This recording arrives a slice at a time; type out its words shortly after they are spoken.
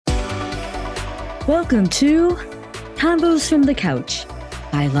Welcome to Combos from the Couch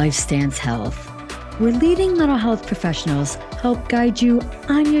by LifeStance Health, where leading mental health professionals help guide you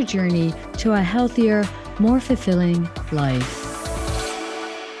on your journey to a healthier, more fulfilling life.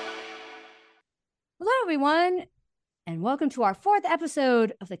 Hello, everyone, and welcome to our fourth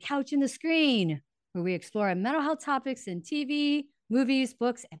episode of The Couch and the Screen, where we explore mental health topics in TV, movies,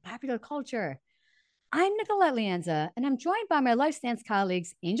 books, and popular culture. I'm Nicolette Lianza, and I'm joined by my LifeStance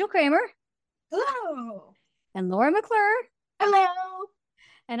colleagues, Angel Kramer. Hello. And Laura McClure. Hello.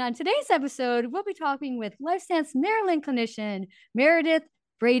 And on today's episode, we'll be talking with LifeStance Maryland clinician Meredith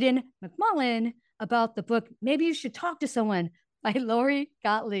Braden McMullen about the book Maybe You Should Talk to Someone by Lori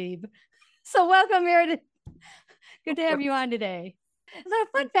Gottlieb. So welcome, Meredith. Good to have you on today. The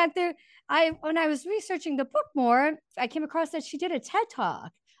fun fact there, when I was researching the book more, I came across that she did a TED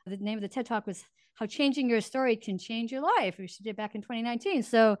Talk. The name of the TED Talk was How Changing Your Story Can Change Your Life, which she did back in 2019.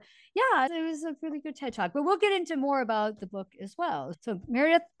 So yeah, it was a really good TED Talk, but we'll get into more about the book as well. So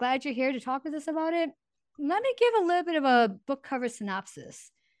Meredith, glad you're here to talk with us about it. Let me give a little bit of a book cover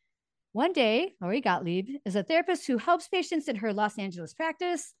synopsis. One day, Lori Gottlieb is a therapist who helps patients in her Los Angeles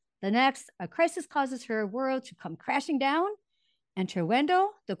practice. The next, a crisis causes her world to come crashing down. Enter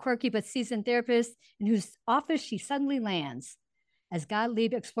Wendell, the quirky but seasoned therapist in whose office she suddenly lands. As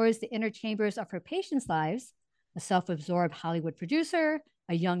Gottlieb explores the inner chambers of her patients' lives, a self-absorbed Hollywood producer,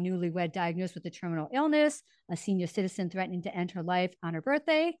 a young newlywed diagnosed with a terminal illness, a senior citizen threatening to end her life on her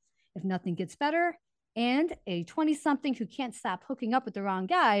birthday if nothing gets better, and a 20-something who can't stop hooking up with the wrong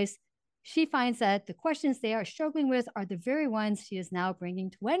guys, she finds that the questions they are struggling with are the very ones she is now bringing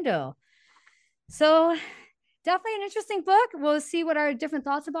to Wendell. So definitely an interesting book. We'll see what our different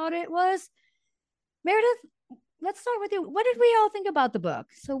thoughts about it was. Meredith, let's start with you. What did we all think about the book?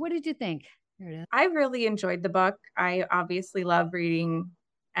 So what did you think, Meredith? I really enjoyed the book. I obviously love reading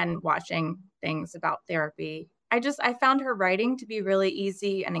and watching things about therapy. I found her writing to be really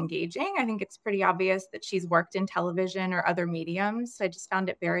easy and engaging. I think it's pretty obvious that she's worked in television or other mediums. So I just found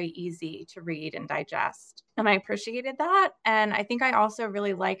it very easy to read and digest. And I appreciated that. And I think I also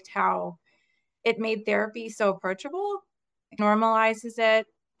really liked how it made therapy so approachable, normalizes it,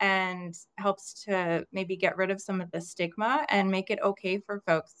 and helps to maybe get rid of some of the stigma and make it okay for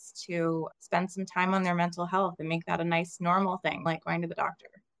folks to spend some time on their mental health and make that a nice normal thing, like going to the doctor.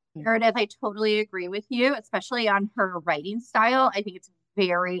 Meredith, I totally agree with you, especially on her writing style. I think it's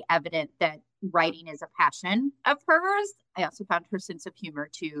very evident that writing is a passion of hers. I also found her sense of humor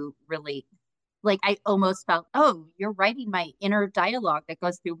to relate. Like I almost felt, oh, you're writing my inner dialogue that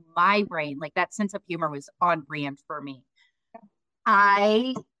goes through my brain. Like that sense of humor was on brand for me.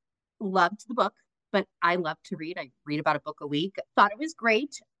 I loved the book, but I love to read. I read about a book a week. Thought it was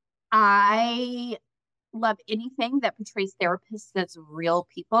great. I love anything that portrays therapists as real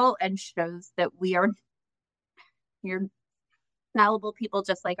people and shows that we're fallible people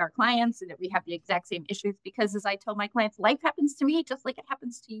just like our clients and that we have the exact same issues, because as I tell my clients, life happens to me just like it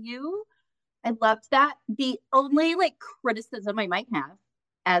happens to you. I loved that. The only criticism I might have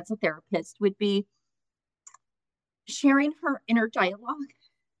as a therapist would be sharing her inner dialogue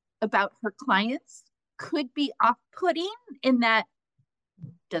about her clients could be off-putting in that,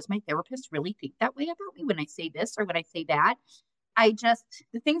 does my therapist really think that way about me when I say this or when I say that?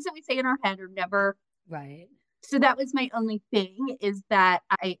 The things that we say in our head are never right. So that was my only thing, is that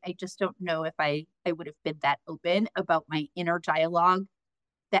I just don't know if I would have been that open about my inner dialogue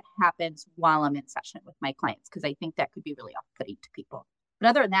that happens while I'm in session with my clients, because I think that could be really off-putting to people. But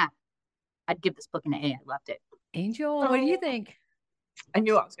other than that, I'd give this book an A. I loved it. Angel, what do you think? I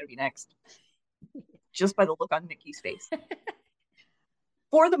knew I was going to be next, just by the look on Nikki's face.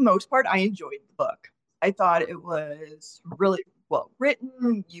 For the most part, I enjoyed the book. I thought it was really well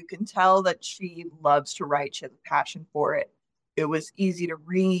written. You can tell that she loves to write. She has a passion for it. It was easy to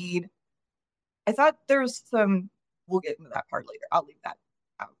read. I thought there was we'll get into that part later. I'll leave that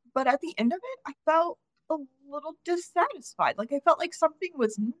out. But at the end of it, I felt a little dissatisfied. I felt like something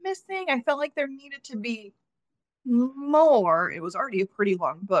was missing. I felt like there needed to be more. It was already a pretty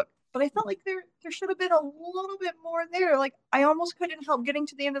long book, but I felt like there should have been a little bit more there. I almost couldn't help getting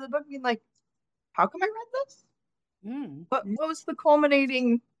to the end of the book being like, how come I read this? What was the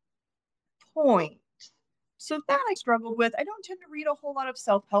culminating point? So that I struggled with. I don't tend to read a whole lot of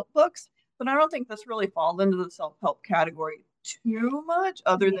self-help books, but I don't think this really falls into the self-help category too much,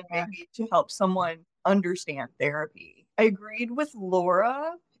 other than maybe to help someone understand therapy. I agreed with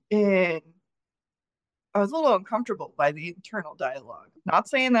Laura I was a little uncomfortable by the internal dialogue. Not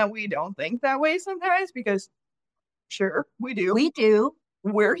saying that we don't think that way sometimes, because sure, we do. We do.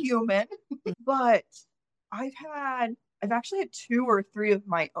 We're human. But I've had I've actually had 2 or 3 of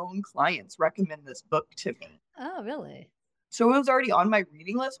my own clients recommend this book to me. Oh, really? So it was already on my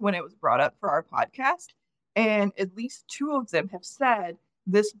reading list when it was brought up for our podcast. And at least 2 of them have said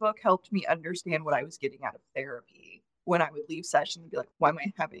this book helped me understand what I was getting out of therapy when I would leave sessions and be like, why am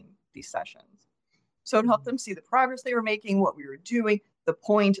I having these sessions? So it helped them see the progress they were making, what we were doing, the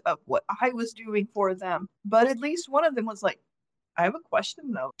point of what I was doing for them. But at least one of them was like, I have a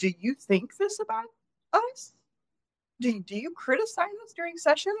question though. Do you think this about us? Do you criticize us during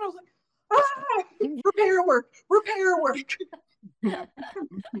session? And I was like, repair work.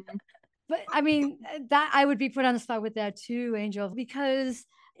 But I mean, that I would be put on the spot with that too, Angel, because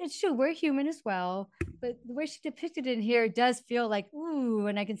it's true, we're human as well. But the way she depicted it in here does feel like, ooh,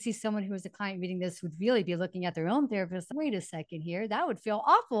 and I can see someone who is a client reading this would really be looking at their own therapist. Wait a second here. That would feel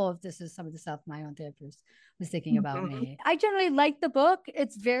awful if this is some of the stuff my own therapist was thinking about me. I generally like the book.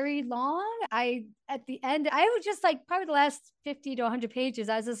 It's very long. At the end, I was just like probably the last 50 to 100 pages.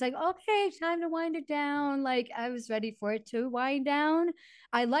 I was just like, okay, time to wind it down. Like I was ready for it to wind down.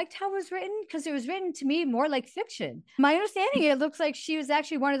 I liked how it was written because it was written to me more like fiction. My understanding, it looks like she was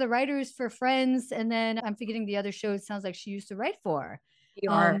actually one of the writers for Friends. And then I'm forgetting the other show it sounds like she used to write for.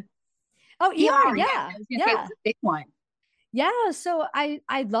 ER. Oh, ER, yeah. I was gonna say it's a big one. Yeah, so I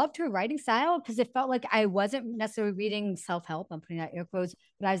loved her writing style because it felt like I wasn't necessarily reading self-help, I'm putting out air quotes,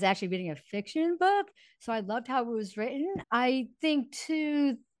 but I was actually reading a fiction book. So I loved how it was written. I think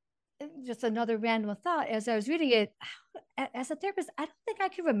too, just another random thought as I was reading it, as a therapist, I don't think I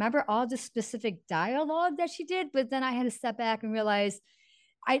could remember all the specific dialogue that she did, but then I had to step back and realize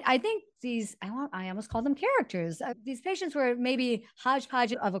I think these, I almost call them characters. These patients were maybe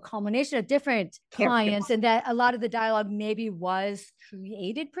hodgepodge of a culmination of different clients, and that a lot of the dialogue maybe was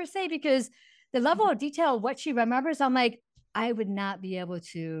created per se, because the level of detail, what she remembers, I'm like, I would not be able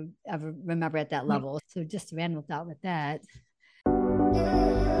to ever remember at that level. So just a random thought with that.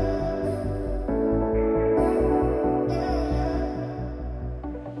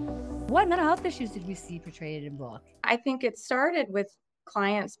 What mental health issues did we see portrayed in the book? I think it started with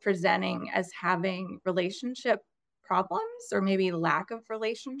clients presenting as having relationship problems or maybe lack of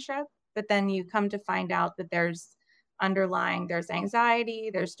relationship, but then you come to find out that there's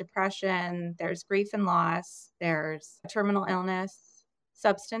anxiety, there's depression, there's grief and loss, there's terminal illness,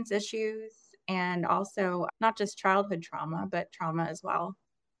 substance issues, and also not just childhood trauma, but trauma as well.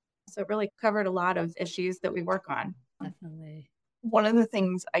 So it really covered a lot of issues that we work on. Definitely. One of the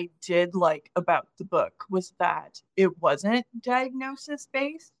things I did like about the book was that it wasn't diagnosis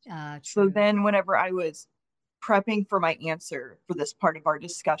based. So then whenever I was prepping for my answer for this part of our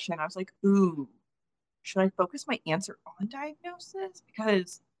discussion, I was like, ooh, should I focus my answer on diagnosis?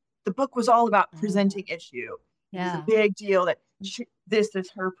 Because the book was all about presenting issue. Yeah. It's a big deal that this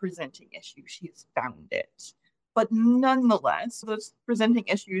is her presenting issue. She has found it. But nonetheless, those presenting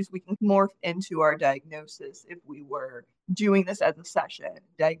issues, we can morph into our diagnosis if we were doing this as a session,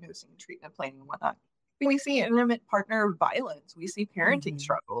 diagnosing, treatment planning, and whatnot. We see intimate partner violence. We see parenting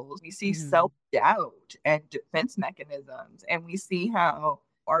struggles. We see self-doubt and defense mechanisms. And we see how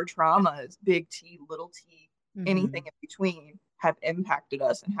our traumas, big T, little t, anything in between, have impacted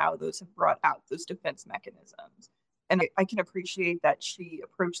us and how those have brought out those defense mechanisms. And I can appreciate that she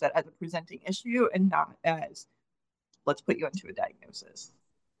approached that as a presenting issue and not as, let's put you into a diagnosis.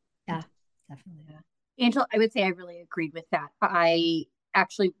 Yeah, definitely. Yeah. Angel, I would say I really agreed with that. I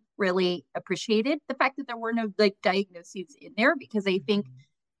actually really appreciated the fact that there were no diagnoses in there, because I think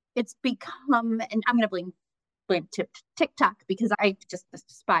it's become, and I'm going to blame TikTok because I just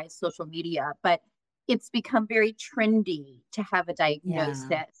despise social media, but it's become very trendy to have a diagnosis.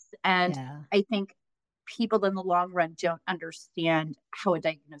 Yeah. And I think people in the long run don't understand how a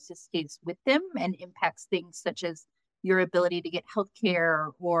diagnosis stays with them and impacts things such as your ability to get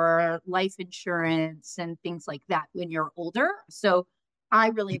healthcare or life insurance and things like that when you're older. So I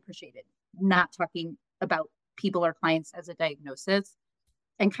really appreciated not talking about people or clients as a diagnosis.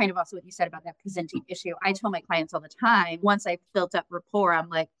 And kind of also what you said about that presenting issue. I tell my clients all the time, once I've built up rapport, I'm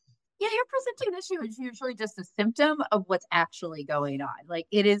like, yeah, your presenting issue is usually just a symptom of what's actually going on. Like,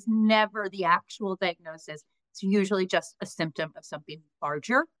 it is never the actual diagnosis. It's usually just a symptom of something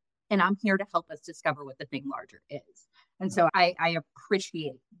larger. And I'm here to help us discover what the thing larger is. And so I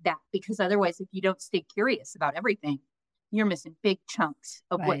appreciate that, because otherwise, if you don't stay curious about everything, you're missing big chunks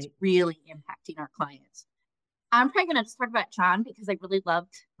of what's really impacting our clients. I'm probably going to just talk about John because I really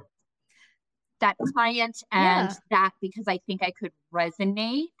loved that client and that, because I think I could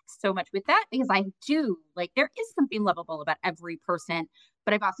resonate so much with that, because I do, like, there is something lovable about every person,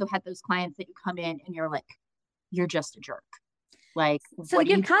 but I've also had those clients that you come in and you're like, you're just a jerk. Like, so to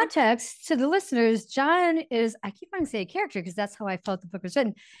give context to the listeners, John is, I keep wanting to say a character because that's how I felt the book was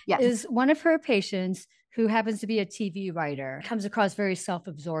written, is one of her patients who happens to be a TV writer, comes across very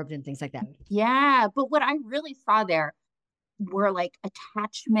self-absorbed and things like that. Yeah, but what I really saw there were like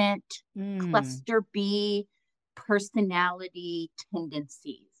attachment, cluster B personality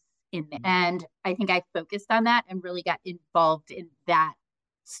tendencies in there. And I think I focused on that and really got involved in that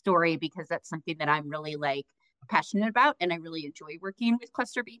story because that's something that I'm really like passionate about, and I really enjoy working with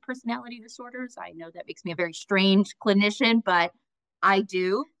cluster B personality disorders. I know that makes me a very strange clinician, but I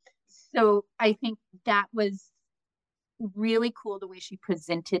do. So I think that was really cool the way she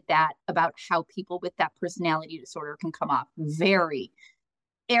presented that about how people with that personality disorder can come off very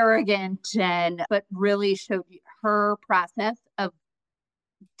arrogant, and but really showed her process of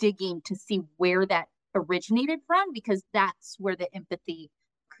digging to see where that originated from, because that's where the empathy,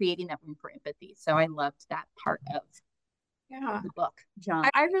 creating that room for empathy. So I loved that part of the book. John,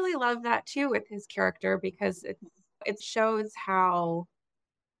 I really love that too with his character, because it shows how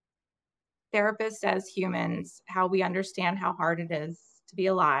therapists as humans, how we understand how hard it is to be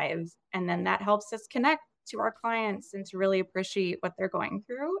alive. And then that helps us connect to our clients and to really appreciate what they're going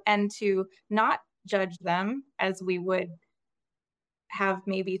through and to not judge them as we would have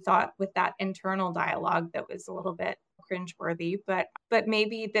maybe thought with that internal dialogue that was a little bit cringeworthy, but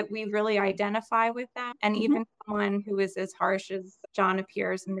maybe that we really identify with that. And even someone who is as harsh as John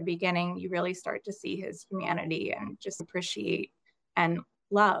appears in the beginning, you really start to see his humanity and just appreciate and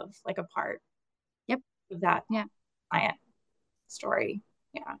love like a part of that client story.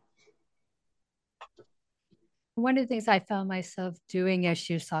 Yeah. One of the things I found myself doing as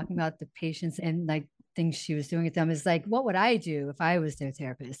she was talking about the patients and like things she was doing with them is like, what would I do if I was their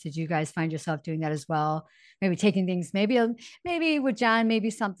therapist? Did you guys find yourself doing that as well? Maybe taking things, maybe with John, maybe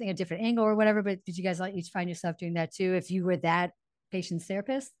something a different angle or whatever, but did you guys each find yourself doing that too if you were that patient's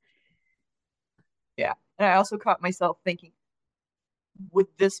therapist? Yeah. And I also caught myself thinking, would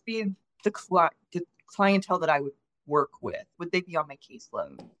this be the clientele that I would work with? Would they be on my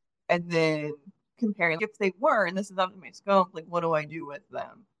caseload? And then comparing, if they were, and this is out of my scope, like, what do I do with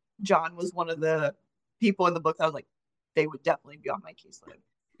them? John was one of the people in the book that I was like, they would definitely be on my caseload,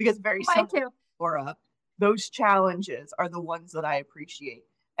 because very similar to Laura, those challenges are the ones that I appreciate.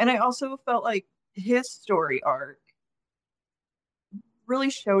 And I also felt like his story arc really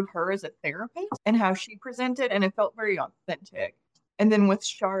showed her as a therapist and how she presented, and it felt very authentic. And then with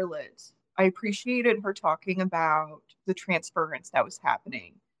Charlotte, I appreciated her talking about the transference that was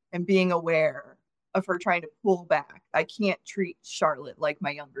happening and being aware of her trying to pull back. I can't treat Charlotte like my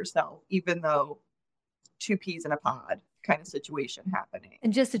younger self, even though two peas in a pod kind of situation happening.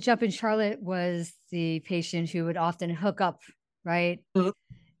 And just to jump in, Charlotte was the patient who would often hook up, right?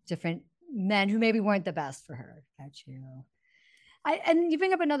 Different men who maybe weren't the best for her. Got you. And you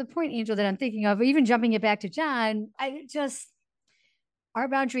bring up another point, Angel, that I'm thinking of, even jumping it back to John. Our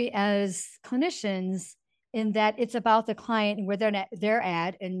boundary as clinicians in that it's about the client and where they're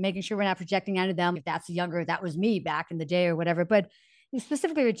at and making sure we're not projecting onto them. If that's younger, that was me back in the day or whatever. But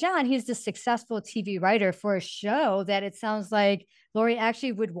specifically with John, he's the successful TV writer for a show that it sounds like Lori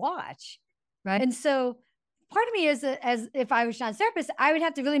actually would watch, right? And so part of me is that as if I was John's therapist, I would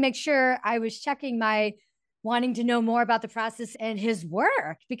have to really make sure I was checking my wanting to know more about the process and his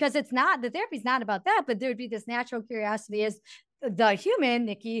work, because it's not, the therapy's not about that, but there would be this natural curiosity as the human,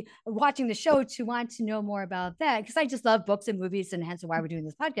 Nikki, watching the show to want to know more about that. Because I just love books and movies, and hence why we're doing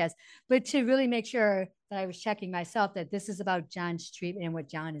this podcast. But to really make sure that I was checking myself that this is about John's treatment and what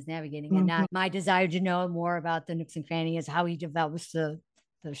John is navigating, and not my desire to know more about the nooks and crannies, how he develops the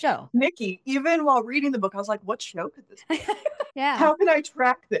show. Nikki, even while reading the book, I was like, what show could this be? Yeah. How can I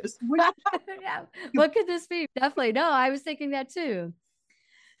track this? Yeah. What could this be? Definitely. No, I was thinking that too.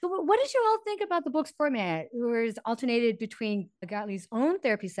 So what did you all think about the book's format, where it's alternated between Gottlieb's own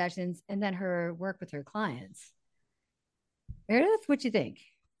therapy sessions and then her work with her clients? Meredith, what'd you think?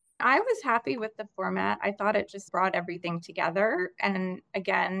 I was happy with the format. I thought it just brought everything together. And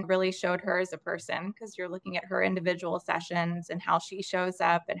again, really showed her as a person, because you're looking at her individual sessions and how she shows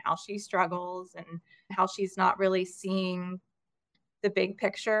up and how she struggles and how she's not really seeing the big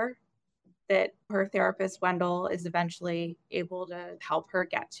picture that her therapist, Wendell, is eventually able to help her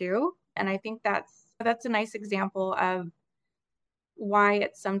get to. And I think that's a nice example of why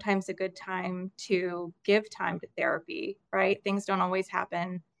it's sometimes a good time to give time to therapy, right? Things don't always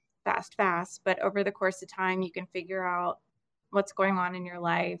happen fast, but over the course of time, you can figure out what's going on in your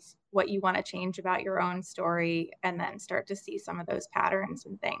life, what you want to change about your own story, and then start to see some of those patterns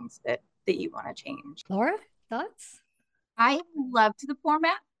and things that you want to change. Laura, thoughts? I loved the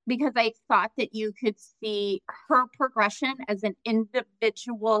format. because I thought that you could see her progression as an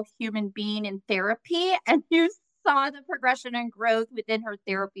individual human being in therapy, and you saw the progression and growth within her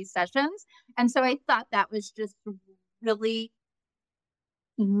therapy sessions. And so I thought that was just really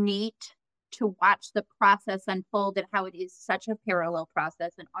neat to watch the process unfold and how it is such a parallel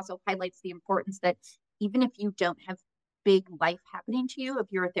process, and also highlights the importance that even if you don't have big life happening to you, if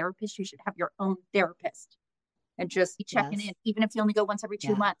you're a therapist, you should have your own therapist and just be checking in. Even if you only go once every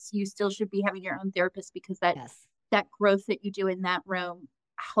 2 months, you still should be having your own therapist, because that growth that you do in that room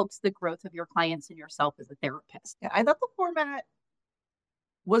helps the growth of your clients and yourself as a therapist. Yeah, I thought the format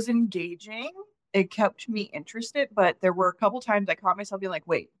was engaging. It kept me interested, but there were a couple times I caught myself being like,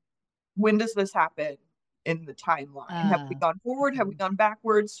 wait, when does this happen in the timeline? Have we gone forward? Have we gone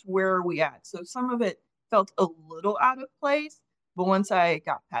backwards? Where are we at? So some of it felt a little out of place, but once I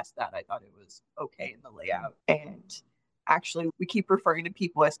got past that, I thought it was okay in the layout. And actually, we keep referring to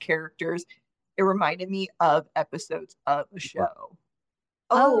people as characters. It reminded me of episodes of a show.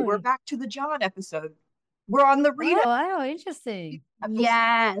 Oh, we're back to the John episode. We're on the Rita. Oh, interesting.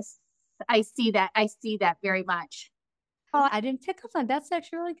 Yes, I see that. I see that very much. Oh, I didn't pick up on that. That's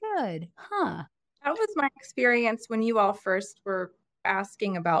actually really good. Huh. That was my experience when you all first were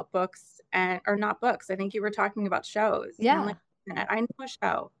asking about books or not books. I think you were talking about shows. Yeah. I'm like, I know a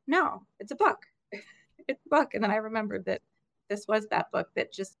show. No, it's a book. It's a book. And then I remembered that this was that book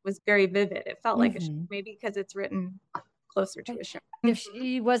that just was very vivid. It felt like a show, maybe because it's written closer to a show. If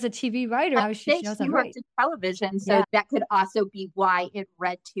she was a TV writer, how she knows she worked in television, so that could also be why it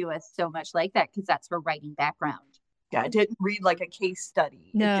read to us so much like that, because that's her writing background. Yeah, it didn't read like a case study.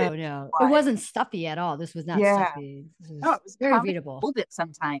 No, it wasn't stuffy at all. This was not stuffy. It was very readable. Gold it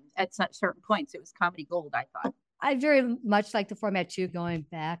sometimes at certain points. It was comedy gold, I thought. I very much like the format too, going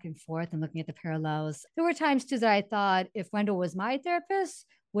back and forth and looking at the parallels. There were times too that I thought, if Wendell was my therapist,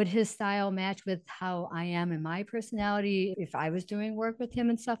 would his style match with how I am and my personality if I was doing work with him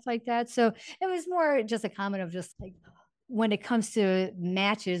and stuff like that? So it was more just a comment of just like, when it comes to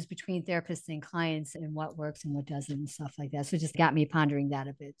matches between therapists and clients and what works and what doesn't and stuff like that. So it just got me pondering that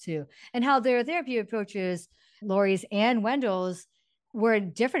a bit too. And how their therapy approaches, Lori's and Wendell's, were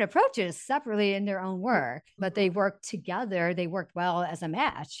different approaches separately in their own work, but they worked together. They worked well as a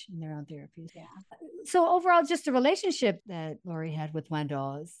match in their own therapies. Yeah. So overall, just the relationship that Lori had with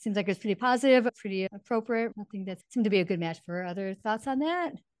Wendell seems like it was pretty positive, pretty appropriate. Nothing that seemed to be a good match for her. Other thoughts on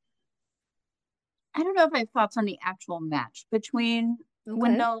that? I don't know if I have thoughts on the actual match between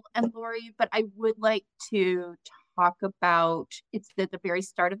Wendell and Lori, but I would like to talk about, it's at the very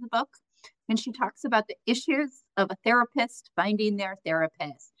start of the book, and she talks about the issues of a therapist finding their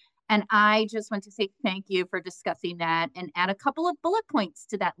therapist. And I just want to say thank you for discussing that and add a couple of bullet points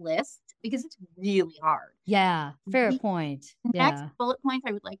to that list, because it's really hard. Yeah, fair point. The next bullet point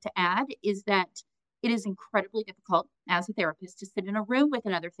I would like to add is that it is incredibly difficult as a therapist to sit in a room with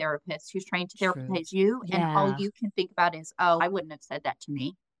another therapist who's trying to therapize you. And all you can think about is, oh, I wouldn't have said that to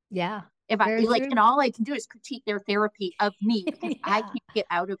me. Yeah. If I like, and all I can do is critique their therapy of me, because I can't get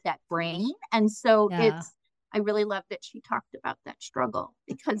out of that brain. And so I really love that she talked about that struggle,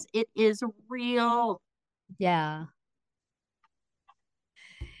 because it is real. Yeah.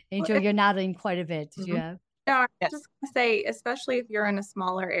 Angel, you're nodding quite a bit. Did you have? No, I was just going to say, especially if you're in a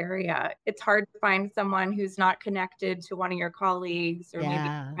smaller area, it's hard to find someone who's not connected to one of your colleagues or maybe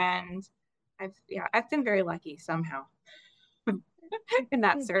a friend. I've been very lucky somehow in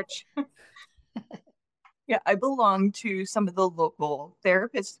that search. Yeah, I belong to some of the local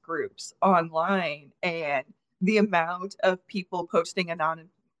therapist groups online, and the amount of people posting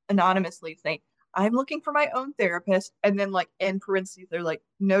anonymously saying, I'm looking for my own therapist, and then like in parentheses, they're like,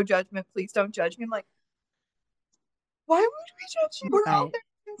 no judgment, please don't judge me. I'm like, why would we judge you? We're all there.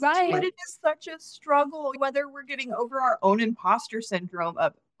 Right. But it is such a struggle, whether we're getting over our own imposter syndrome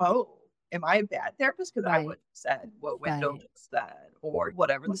of, oh, am I a bad therapist? Because I wouldn't have said what Wendell just said, or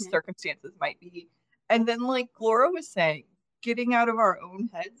whatever the circumstances might be. And then, like Laura was saying, getting out of our own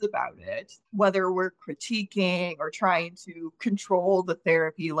heads about it, whether we're critiquing or trying to control the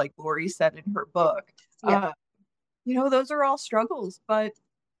therapy, like Lori said in her book. Those are all struggles. But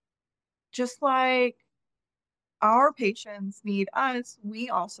just like our patients need us, we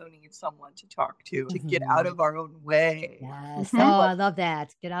also need someone to talk to get out of our own way. Yes. Oh, I love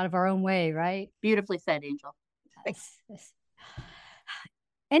that. Get out of our own way, right? Beautifully said, Angel. Yes.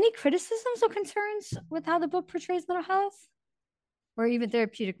 Any criticisms or concerns with how the book portrays mental health or even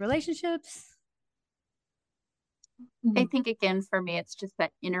therapeutic relationships? I think, again, for me, it's just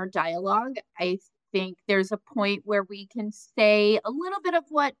that inner dialogue. I think there's a point where we can say a little bit of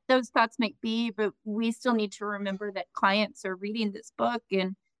what those thoughts might be, but we still need to remember that clients are reading this book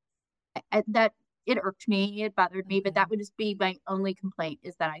and that it irked me, it bothered me, but that would just be my only complaint,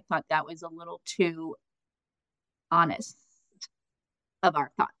 is that I thought that was a little too honest of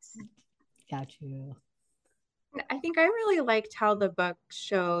our thoughts. Got you. I think I really liked how the book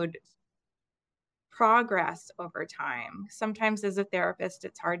showed progress over time. Sometimes as a therapist,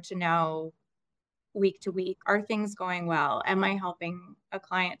 it's hard to know week to week, are things going well? Am I helping a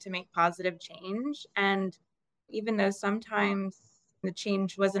client to make positive change? And even though sometimes the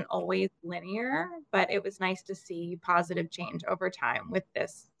change wasn't always linear, but it was nice to see positive change over time with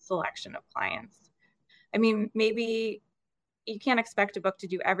this selection of clients. I mean, maybe you can't expect a book to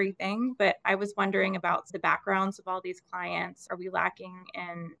do everything, but I was wondering about the backgrounds of all these clients. Are we lacking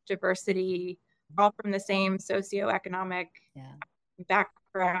in diversity, all from the same socioeconomic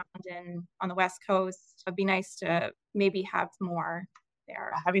background and on the West Coast? It'd be nice to maybe have more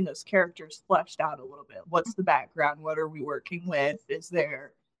there. Having those characters fleshed out a little bit. What's the background? What are we working with? Is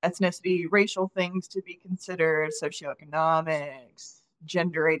there ethnicity, racial things to be considered, socioeconomics,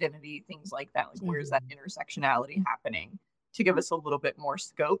 gender identity, things like that? Like, where's that intersectionality happening? To give us a little bit more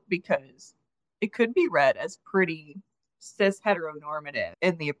scope, because it could be read as pretty cis heteronormative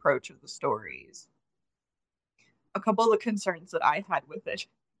in the approach of the stories. A couple of the concerns that I had with it.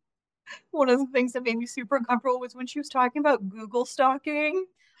 One of the things that made me super uncomfortable was when she was talking about Google stalking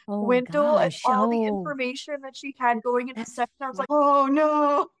Wendell and all the information that she had going into section. I was like, oh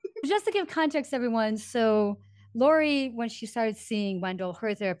no. Just to give context, everyone. So Lori, when she started seeing Wendell,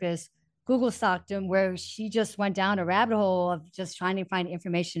 her therapist, Google stalked him, where she just went down a rabbit hole of just trying to find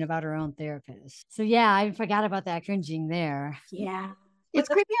information about her own therapist. So yeah, I forgot about that cringing there. Yeah. It's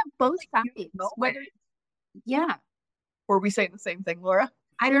creepy on both sides. Yeah. Were we saying the same thing, Laura?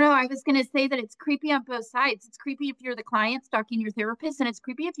 I don't know. I was going to say that it's creepy on both sides. It's creepy if you're the client stalking your therapist, and it's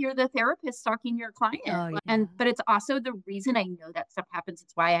creepy if you're the therapist stalking your client. Oh, yeah. But it's also the reason I know that stuff happens.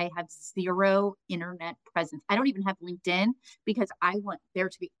 It's why I have zero internet presence. I don't even have LinkedIn, because I want there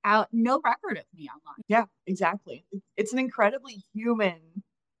to be no record of me online. Yeah, exactly. It's an incredibly human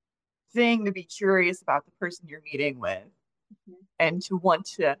thing to be curious about the person you're meeting with, and to want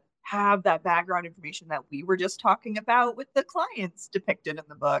to have that background information that we were just talking about with the clients depicted in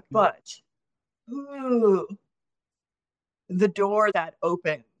the book. But the door that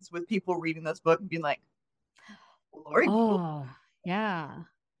opens with people reading this book and being like, Lori. Oh, yeah.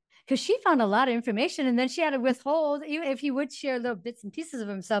 Because she found a lot of information, and then she had to withhold, even if he would share little bits and pieces of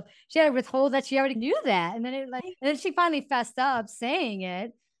himself, she had to withhold that she already knew that. And then and then she finally fessed up saying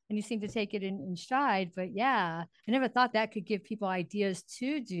it, and you seem to take it in stride. But yeah, I never thought that could give people ideas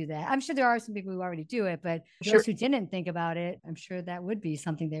to do that. I'm sure there are some people who already do it, but those who didn't think about it, I'm sure that would be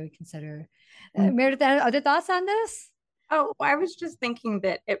something they would consider. Meredith, other thoughts on this? Oh, I was just thinking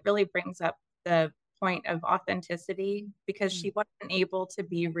that it really brings up the point of authenticity, because she wasn't able to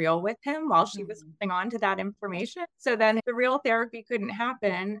be real with him while she was holding on to that information. So then the real therapy couldn't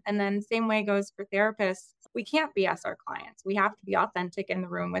happen. And then same way goes for therapists. We can't BS our clients. We have to be authentic in the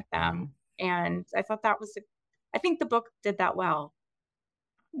room with them. And I thought I think the book did that well.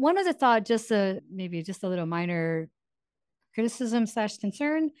 One other thought, maybe just a little minor criticism /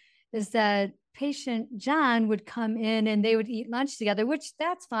 concern, is that patient John would come in and they would eat lunch together, which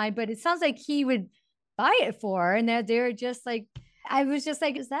that's fine, but it sounds like he would buy it for her, and that they're just like, I was just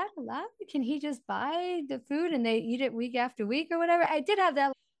like, is that allowed? Can he just buy the food and they eat it week after week or whatever? I did have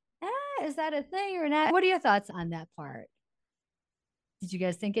that. Is that a thing or not? What are your thoughts on that part? Did you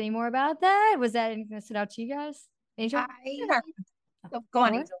guys think any more about that? Was that anything that stood out to you guys? Angel? Go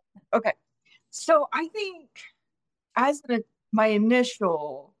on, Angel. Okay. So I think my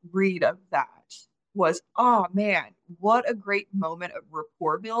initial read of that was, oh man, what a great moment of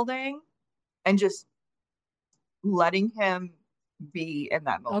rapport building and just letting him be in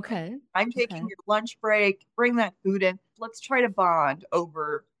that moment. Okay. I'm taking your lunch break, bring that food in. Let's try to bond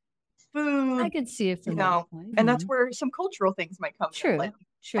over food. I could see it from that point. And that's where some cultural things might come True.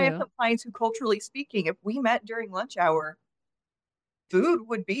 True. I have some clients who, culturally speaking, if we met during lunch hour, food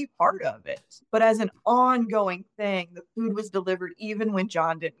would be part of it. But as an ongoing thing, the food was delivered even when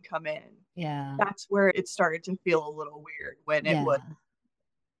John didn't come in. Yeah. That's where it started to feel a little weird, when it was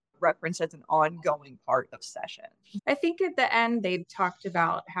referenced as an ongoing part of session. I think at the end they talked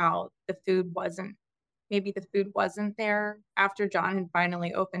about how the food wasn't there after John had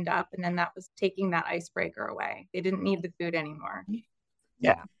finally opened up, and then that was taking that icebreaker away. They didn't need the food anymore.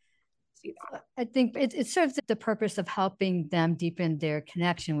 Yeah. See that. I think it serves the purpose of helping them deepen their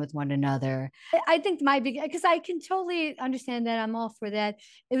connection with one another. I think because I can totally understand that. I'm all for that.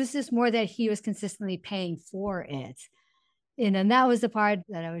 It was just more that he was consistently paying for it. And that was the part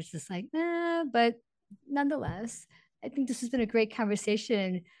that I was just like, but nonetheless, I think this has been a great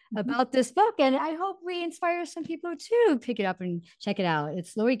conversation about this book. And I hope we inspire some people to pick it up and check it out.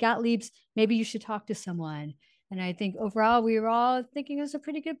 It's Lori Gottlieb's Maybe You Should Talk to Someone. And I think overall, we were all thinking it was a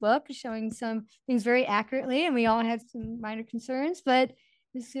pretty good book, showing some things very accurately. And we all had some minor concerns, but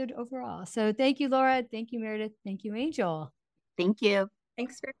it's good overall. So thank you, Laura. Thank you, Meredith. Thank you, Angel. Thank you.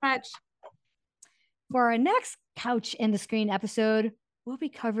 Thanks very much. For our next Couch and the Screen episode, we'll be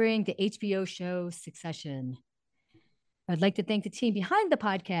covering the HBO show Succession. I'd like to thank the team behind the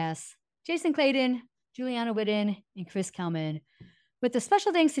podcast, Jason Clayton, Juliana Whitten, and Chris Kelman, with a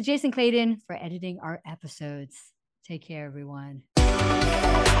special thanks to Jason Clayton for editing our episodes. Take care, everyone.